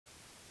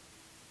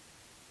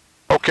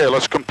Okay,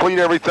 let's complete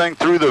everything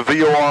through the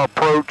VOR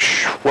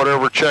approach,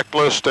 whatever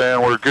checklist,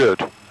 and we're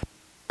good.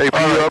 AP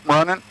up and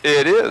running?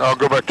 It is. I'll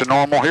go back to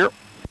normal here.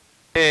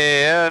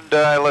 And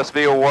let's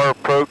VOR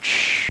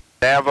approach.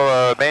 Nav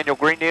manual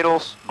green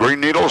needles. Green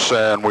needles,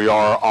 and we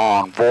are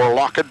on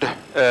Vorlocked.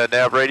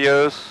 Nav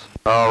radios.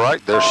 All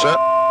right, they're set.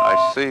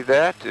 I see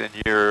that, and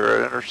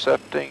you're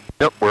intercepting.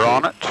 Yep, we're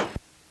on it.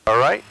 All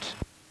right.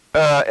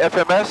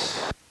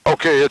 FMS.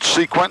 Okay, it's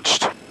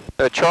sequenced.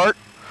 Chart.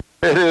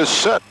 It is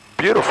set.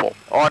 Beautiful.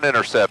 On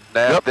intercept.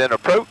 Nav, yep. Then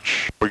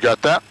approach. We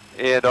got that.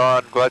 And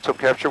on glide slope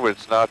capture,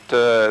 it's not,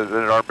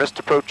 our missed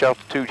approach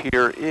altitude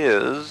here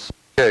is...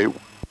 Okay,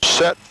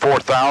 set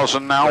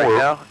 4,000 now. Right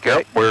now, okay.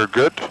 Yep, we're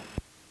good.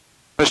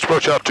 Missed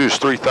approach altitude is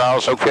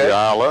 3,000 for the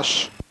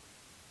ILS.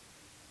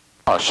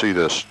 I see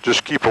this.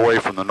 Just keep away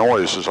from the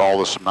noise is all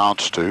this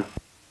amounts to.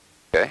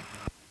 Okay.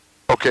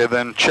 Okay,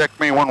 then check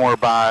me when we're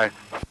by,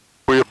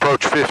 we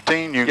approach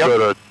 15, you can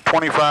go to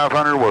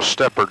 2,500, we'll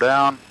step her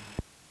down.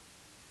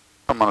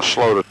 I'm going to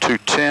slow to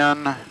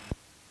 210.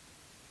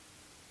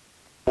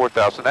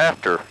 4,000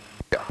 after.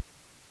 Yeah.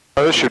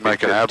 This should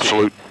make an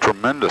absolute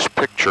tremendous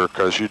picture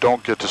because you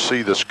don't get to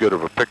see this good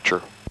of a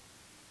picture.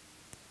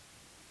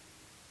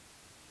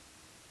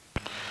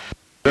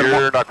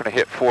 You're not going to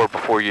hit 4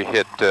 before you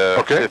hit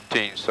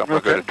 15, so I'm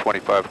going to go to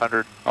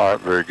 2,500. All right,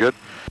 very good.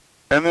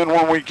 And then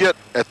when we get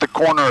at the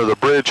corner of the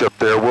bridge up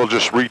there, we'll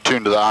just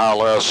retune to the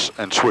ILS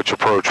and switch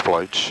approach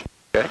plates.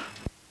 Okay.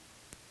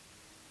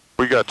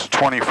 We got to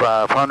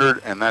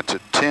 2,500, and that's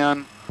at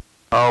 10.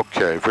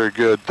 Okay, very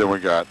good. Then we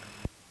got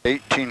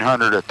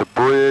 1,800 at the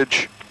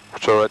bridge.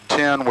 So at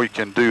 10, we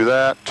can do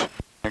that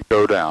and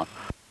go down.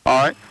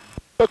 All right,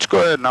 let's go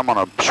ahead, and I'm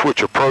going to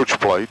switch approach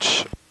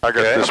plates. I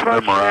got this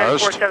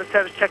memorized.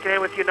 477 checking in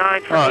with you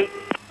 9 for 8.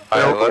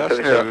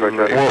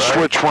 We'll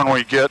switch when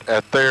we get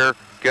at there.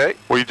 Okay.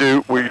 We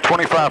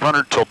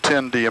 2,500 till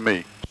 10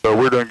 DME. So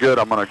we're doing good.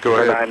 I'm going to go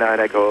ahead. 99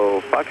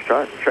 Echo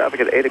Foxtrot. Traffic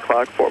at 8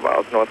 o'clock, 4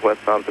 miles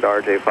northwest bound at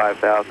RJ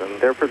 5000.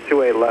 There for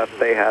 28 left.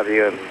 They have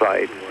you in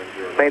sight.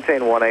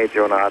 Maintain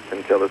 18 knots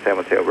until the San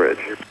Mateo Bridge.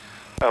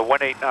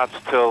 18 knots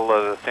till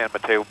the San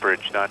Mateo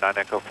Bridge. 99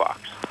 Echo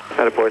Fox.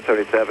 Out of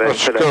 477.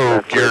 Let's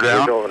go gear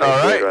down. All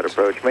right.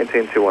 Approach.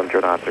 Maintain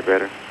 210 knots or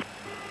greater.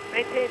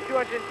 Maintain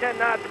 210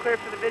 knots, clear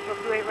for the visual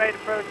 28 right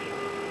approach.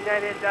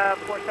 United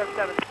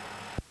 477.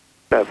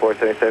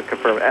 477,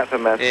 confirm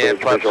FMS. And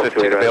flaps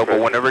 15 available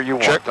whenever you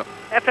want them.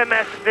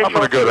 FMS visual. I'm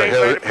going to go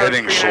to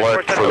heading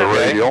select for the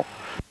radial.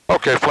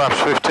 Okay, flaps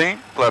 15.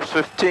 Flaps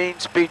 15,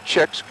 speed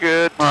check's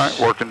good. All right,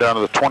 working down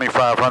to the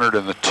 2,500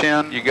 and the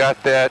 10. You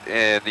got that,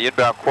 and the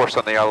inbound course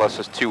on the ILS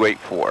is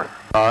 284.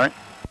 All right.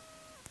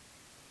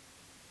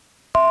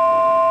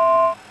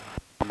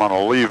 I'm going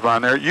to leave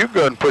mine there. You go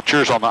ahead and put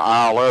yours on the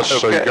ILS,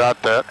 so you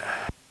got that.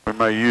 We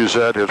may use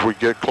that as we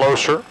get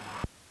closer.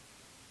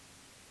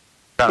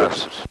 Kind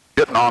of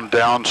getting on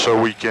down so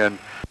we can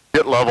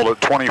get leveled at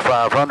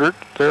 2,500.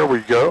 There we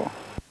go.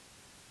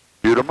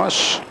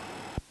 Utimus.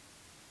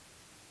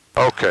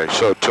 Okay,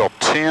 so till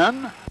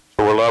 10,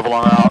 so we're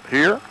leveling out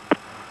here.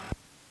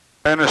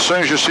 And as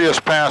soon as you see us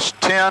past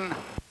 10,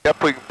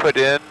 yep, we can put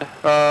in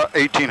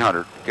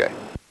 1,800. Okay.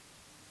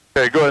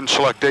 Okay, go ahead and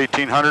select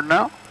 1,800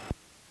 now.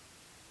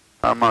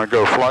 I'm going to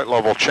go flight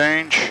level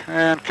change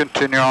and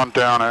continue on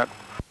down at,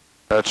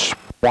 that's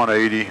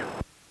 180.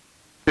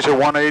 Is it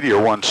 180 or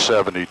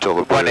 170 till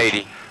the bridge?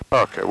 180.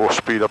 Okay, we'll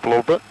speed up a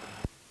little bit.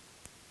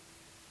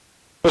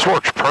 This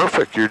works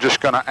perfect. You're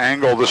just going to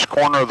angle this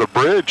corner of the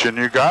bridge and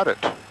you got it.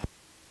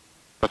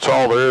 That's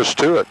all there is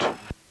to it.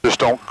 Just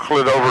don't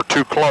clit over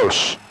too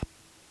close.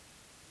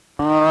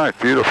 All right,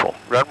 beautiful.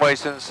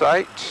 Runway's in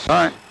sight. All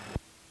right.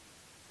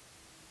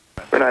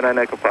 99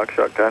 Echo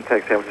Foxtrot,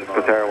 contact San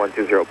Francisco Tower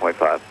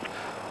 120.5.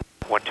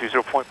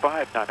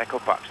 120.5, 9 Echo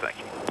Fox, thank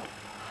you.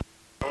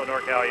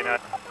 NorCal,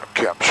 United.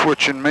 Okay, I'm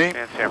switching me.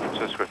 And San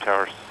Francisco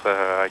Tower,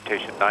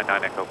 citation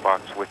 99 Echo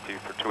Fox with you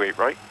for 28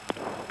 right.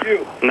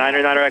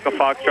 99 Echo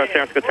Foxtrot,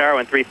 San Francisco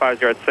Tower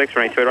 13506,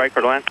 runway 28 right,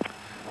 clear to land.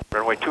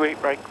 Runway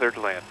 28 right, clear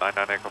to land,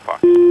 99 Echo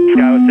Fox.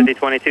 Skyway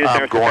 5022,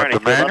 I'm going to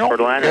manual. Clear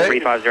to land, okay.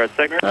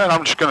 3506. And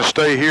I'm just going to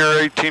stay here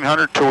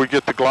 1,800 till we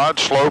get the glide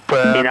slope.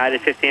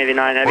 United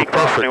 1589 Heavy,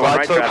 perfect.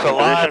 Glide slope's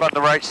alive on the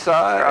right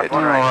side.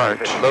 All right.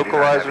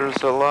 Localizer's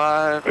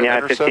alive. Yeah,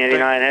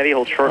 1589 Heavy,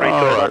 hold short range.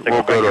 All right,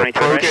 we'll go to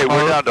approach. Okay,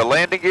 we're down to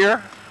landing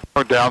gear.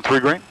 We're down 3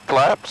 green.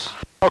 Flaps.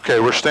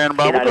 Okay, we're standing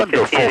by. We're going to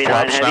go full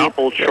flaps now.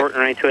 Hold short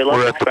and right to left.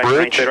 We're at the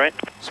bridge. Right.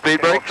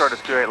 Speed brakes.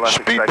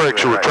 Speed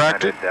brakes are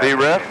retracted.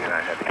 VREF.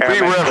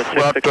 VREF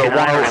up to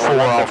 104.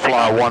 I'll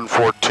fly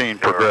 114,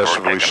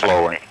 progressively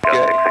slowing.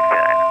 Okay.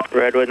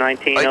 Redwood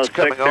 1906,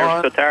 San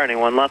Francisco Tower,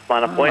 anyone left,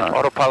 line up point.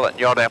 Autopilot and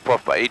yaw damp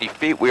off by 80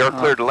 feet. We are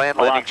cleared to land.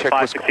 Landing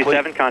checklist complete.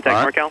 567,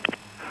 contact NorCal.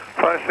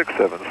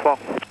 567, fall.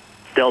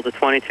 Delta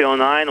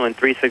 2209, wind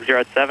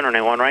 3607,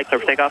 runway 1 right, clear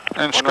for takeoff.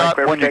 And Scott,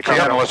 when you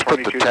can, let's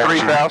put the taxi.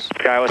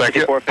 3,000. Thank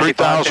you.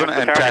 3,000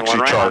 and taxi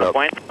chart up.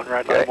 Right,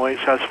 runway,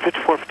 says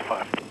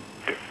 5455.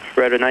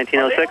 Redwood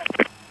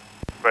 1906.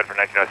 Ready for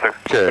 1906.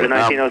 Okay,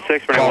 now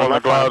 1906, running following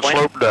 1 the left, glide point.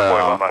 slope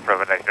down. left,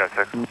 Ready for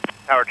 1906.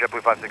 Tower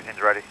JetBlue 516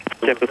 is ready.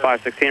 JetBlue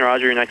 516,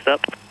 roger, you're next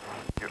up.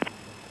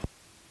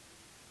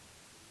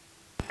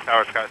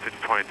 Tower Scott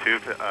 5022,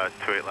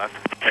 28 left.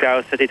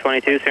 Sky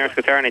 5022, San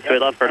Francisco Tower, 28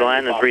 left for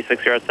land and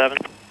 3607.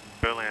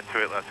 Go land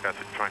 28 left, Scott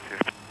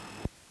 5022.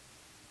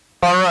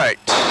 All right.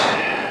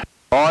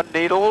 On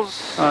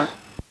needles.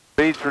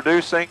 Speed's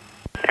reducing.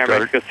 Air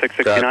Mexico Got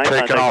 669.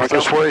 taken off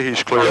this way,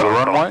 he's clear of the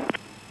runway.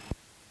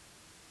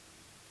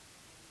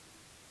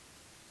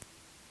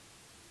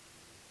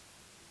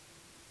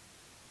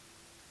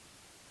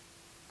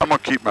 I'm going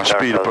to keep my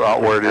speed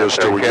about where it is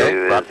till we get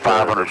about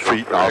 500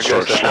 feet, and I'll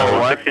start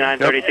slowing.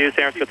 6932, San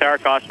Francisco Tower,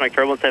 caution, make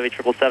turbulence, heavy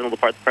 777 will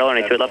depart the propeller,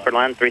 28 left for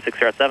land,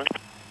 3607.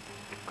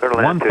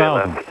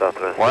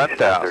 1,000.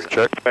 1,000.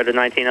 Check. Red to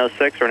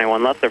 1906, running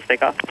 1 left, there for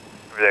takeoff.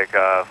 Take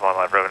flying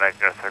left, Ready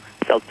 1906.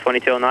 Delta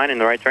 2209 in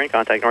the right turn,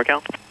 contact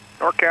NorCal.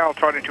 NorCal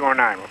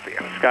 2209, we'll see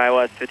you.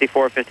 SkyWest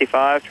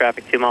 5455,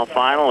 traffic 2 mile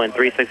final, wind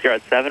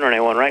 3607,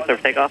 running 1 right, clear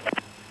for takeoff.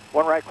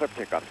 1 right, clip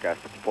takeoff, Sky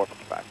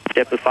 5455.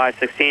 JetBlue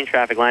 516,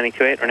 traffic landing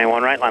 28, running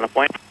 1 right, line of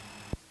point.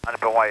 Line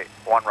up in white,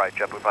 1 right,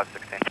 JetBlue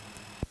 516.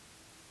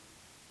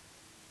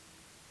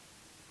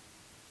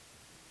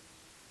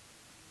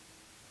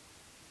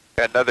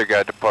 Got another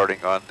guy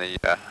departing on the.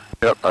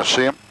 Yep, I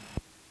see him.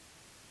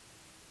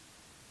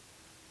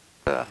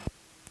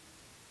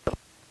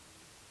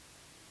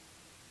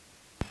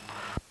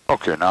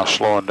 Okay, now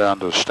slowing down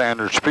to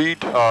standard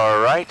speed. All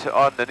right,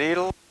 on the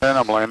needle. And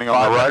I'm landing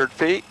on the right. 500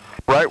 feet.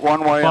 Right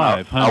one way,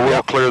 and I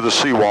will clear the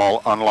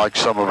seawall, unlike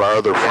some of our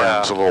other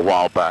friends a little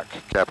while back.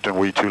 Captain,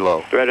 we too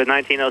low. Red at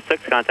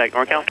 1906, contact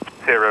NorCal.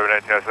 See you, Ready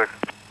 1906.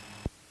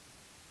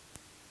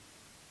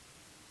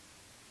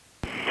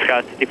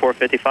 Sky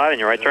 5455 in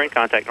your right turn,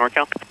 contact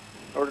NorCal.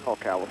 Over to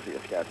NorCal, we'll see you,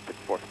 Sky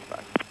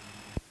 5455.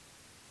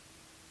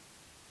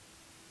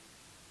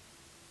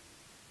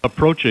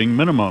 Approaching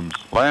minimums.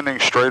 Landing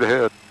straight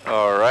ahead.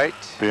 All right.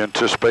 Be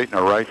anticipating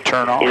a right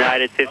turn off.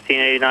 United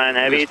 1589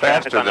 heavy, He's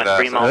traffic faster on than the us.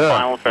 3 mile Yeah.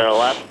 final for the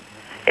left,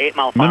 8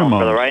 mile final Minimum.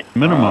 for the right.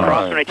 Minimum.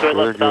 Cross All right, 28 left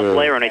very without good.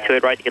 delay, runway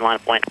 28 right, you can line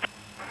up point.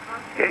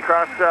 Okay,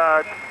 cross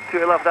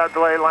 28 left without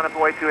delay, line up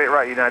away 28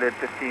 right, United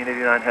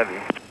 1589 heavy.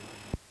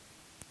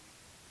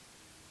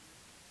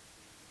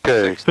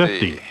 Okay,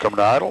 50. coming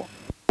to idle.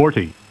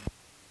 40.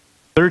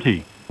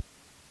 30.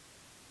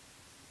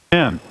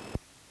 10.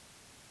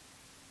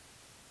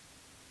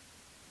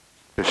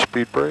 Okay,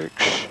 speed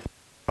brakes.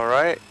 All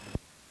right.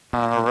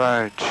 All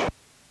right.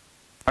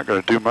 Not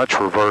going to do much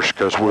reverse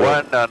because we're...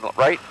 Right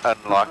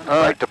unlock.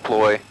 Right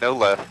deploy. No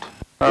left.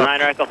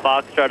 9 Echo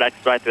Foxtrot,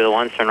 expedite through the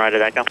 1, turn right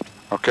at Echo.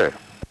 Okay,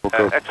 we'll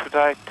go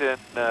Expedite and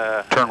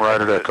turn right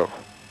at Echo.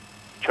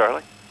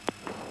 Charlie.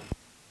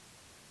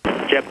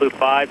 JetBlue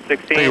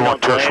 516, You no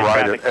want delay, just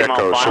right traffic at 2 mile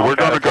Echo, so final, we're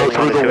going to traffic go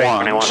through the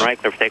 21 ones. right,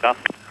 clear for takeoff.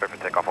 Clear for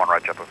takeoff, 1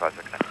 right, JetBlue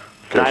 516.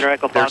 9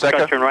 Echo There's Echo.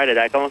 Foxtrot, turn right at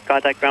Echo,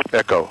 contact ground.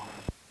 Echo.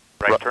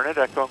 Right turn at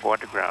Echo and go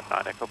underground.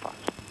 9 Echo Box.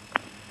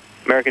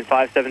 American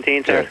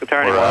 517, San Francisco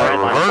Tower, We're 1 right, out of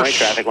line of point, reverse.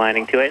 traffic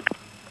landing 28.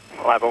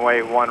 Lap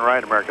away 1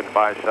 right, American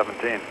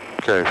 517.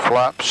 Okay,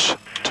 flaps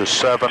to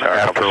 7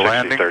 after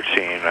landing.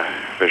 13,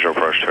 visual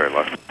approach to right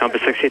left.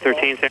 Compass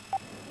 6013,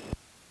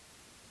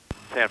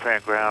 San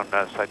Fran ground,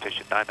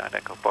 citation 99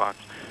 Echo Box.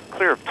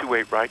 Clear of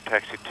 28 right,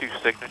 taxi 2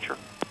 signature.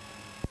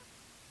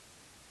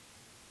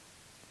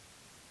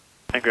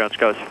 And ground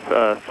Scouts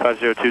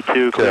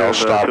 5022, Okay, I'll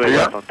stop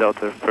here. on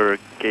Delta for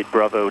gate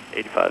Bravo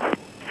 85.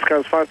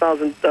 Scouts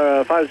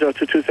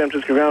 5022, San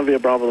Francisco ground via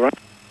Bravo right.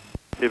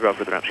 Via Bravo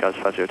for the ramp, Scouts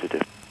 5022.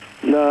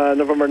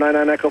 November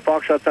 99 Echo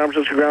Foxtrot, San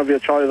Francisco ground via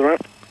Charlie the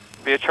ramp.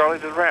 Via Charlie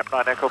to the ramp,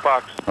 9 Echo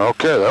Box.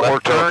 Okay, that Left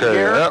worked turn okay.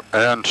 here. Yep,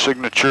 and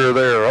signature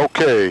there.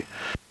 Okay.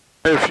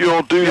 If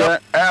you'll do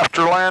that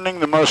after landing,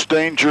 the most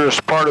dangerous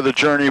part of the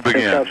journey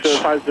begins. Scouts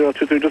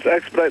 5023, just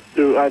expedite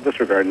through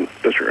disregard.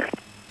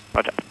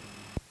 Roger.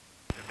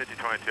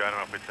 5022, I don't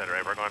know if we said it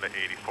right, we're going to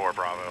 84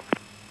 Bravo.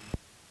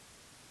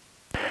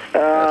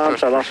 I'm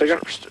sorry, last figure.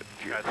 Guys,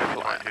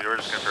 5022, we're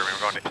just confirming,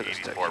 we're going to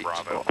 84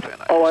 Bravo.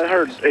 Oh, I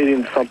heard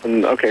 80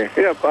 something. Okay.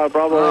 Yeah,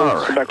 Bravo, All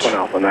right. Quebec 1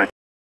 Alpha 9.